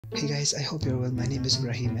Hey guys, I hope you're well. My name is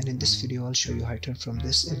Ibrahim, and in this video I'll show you how I turn from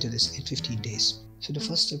this into this in 15 days. So the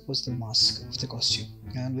first step was the mask of the costume,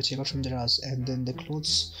 and which I got from the Raz, and then the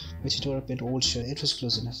clothes which I tore up in old shirt. It was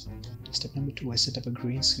close enough. Step number 2, I set up a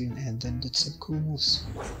green screen and then did some cool moves.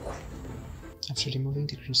 After removing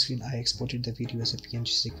the green screen, I exported the video as a PNG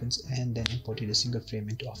sequence and then imported a single frame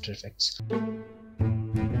into After Effects,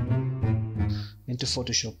 into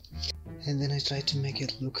Photoshop. And then I tried to make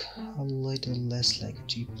it look a little less like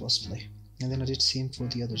cheap cosplay, and then I did same for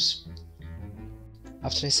the others.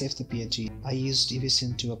 After I saved the PNG, I used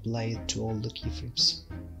Evisin to apply it to all the keyframes.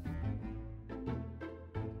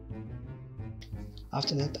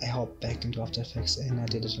 After that, I hopped back into After Effects and I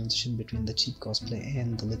did a transition between the cheap cosplay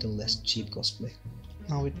and the little less cheap cosplay.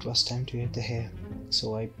 Now it was time to add the hair,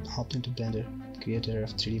 so I hopped into Blender, created a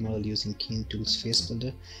 3D model using Keen Tools Face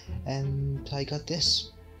Builder, and I got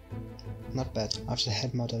this. Not bad. After the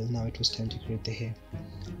head model, now it was time to create the hair,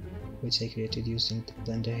 which I created using the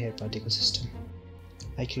Blender hair particle system.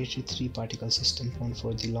 I created 3 particle systems, one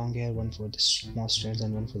for the long hair, one for the small strands,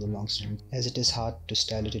 and one for the long strands, as it is hard to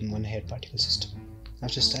style it in one hair particle system.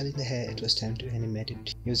 After styling the hair, it was time to animate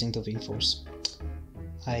it using the wing force.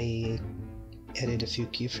 I added a few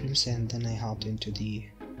keyframes and then I hopped into the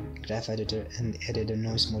graph editor and added a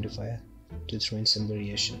noise modifier to throw in some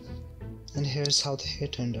variation. And here's how the hair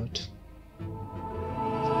turned out.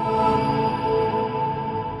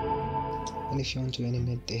 And if you want to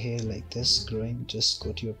animate the hair like this growing, just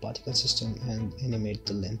go to your particle system and animate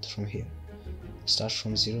the length from here. Start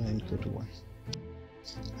from 0 and go to 1.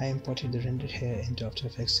 I imported the rendered hair into After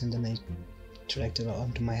Effects and then I dragged it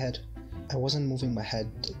onto my head. I wasn't moving my head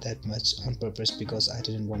that much on purpose because I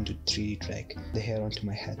didn't want to 3D drag the hair onto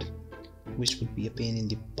my head, which would be a pain in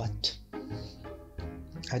the butt.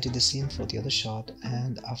 I did the same for the other shot,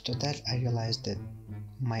 and after that I realized that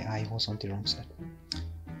my eye was on the wrong side.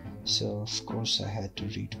 So of course I had to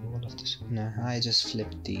redo all of this. No, I just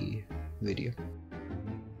flipped the video.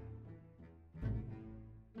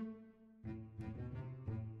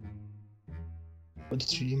 For the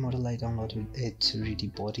 3D model, I downloaded a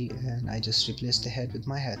 3D body and I just replaced the head with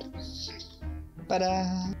my head.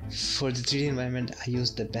 Ta-da! For the 3D environment, I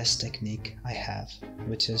used the best technique I have,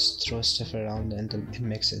 which is throw stuff around until it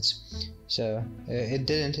makes sense. So it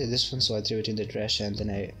didn't hit this one, so I threw it in the trash and then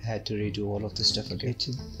I had to redo all of this stuff again.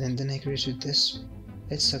 And then I created this.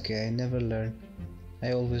 It's okay, I never learn.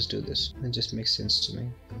 I always do this. It just makes sense to me.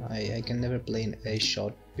 I can never play a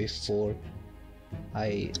shot before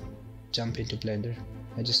I jump into Blender.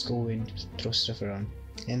 I just go in, throw stuff around,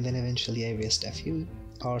 and then eventually I waste a few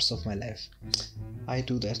hours of my life. I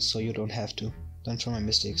do that so you don't have to. Learn from my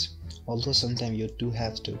mistakes. Although sometimes you do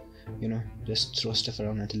have to, just throw stuff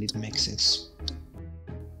around until it makes sense.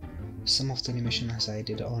 Some of the animations I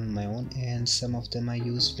did on my own, and some of them I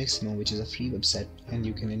used Miximo, which is a free website, and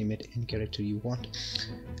you can animate any character you want,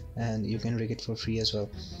 and you can rig it for free as well.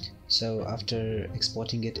 So after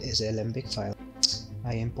exporting it as a Alembic file,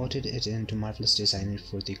 I imported it into Marvelous Designer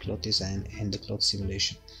for the cloth design and the cloth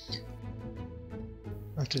simulation.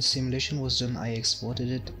 After the simulation was done, I exported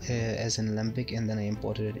it as an Alembic and then I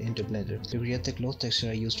imported it into Blender. To create the cloth texture,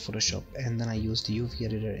 I used Photoshop and then I used the UV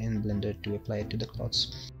editor in Blender to apply it to the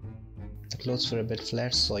cloths. The clothes were a bit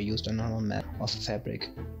flat, so I used a normal map of fabric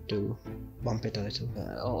to bump it a little.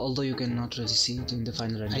 Although you cannot really see it in the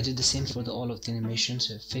final render. I did the same for all of the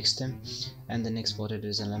animations, fixed them, and then exported it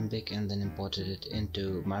as Alembic and then imported it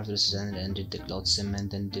into Marvelous Designer and did the cloth sim and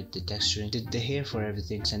then did the texturing, did the hair for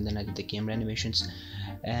everything, and then I did the camera animations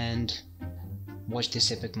and watched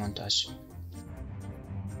this epic montage.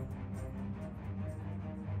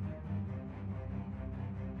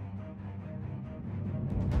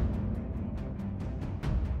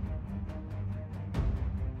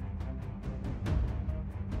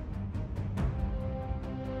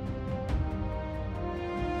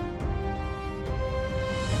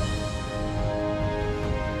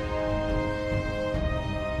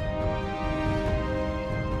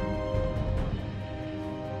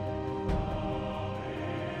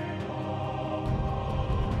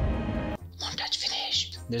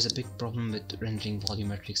 There's a big problem with rendering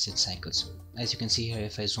volumetrics in cycles. As you can see here,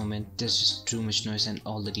 if I zoom in, there's just too much noise and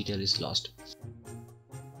all the detail is lost.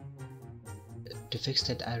 To fix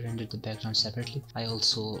that, I rendered the background separately. I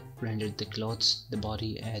also rendered the clothes, the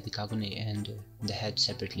body, the kagune and the head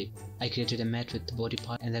separately. I created a matte with the body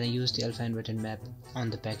part and then I used the alpha inverted map on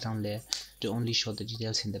the background layer to only show the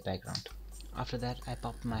details in the background. After that, I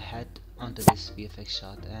popped my head onto this VFX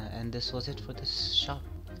shot and this was it for this shot.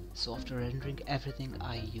 So after rendering everything,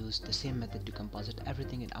 I used the same method to composite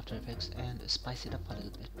everything in After Effects and spice it up a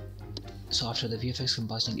little bit. So after the VFX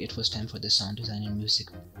compositing, it was time for the sound design and music.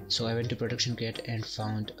 So I went to Production Kit and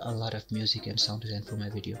found a lot of music and sound design for my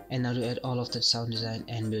video. And now to add all of that sound design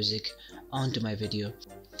and music onto my video.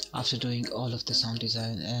 After doing all of the sound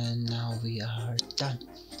design, and now we are done.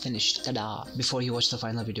 Finished. Ta-da! Before you watch the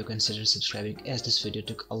final video, consider subscribing, as this video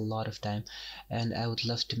took a lot of time and I would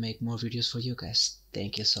love to make more videos for you guys.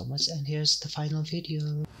 Thank you so much, and here's the final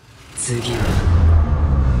video. 次は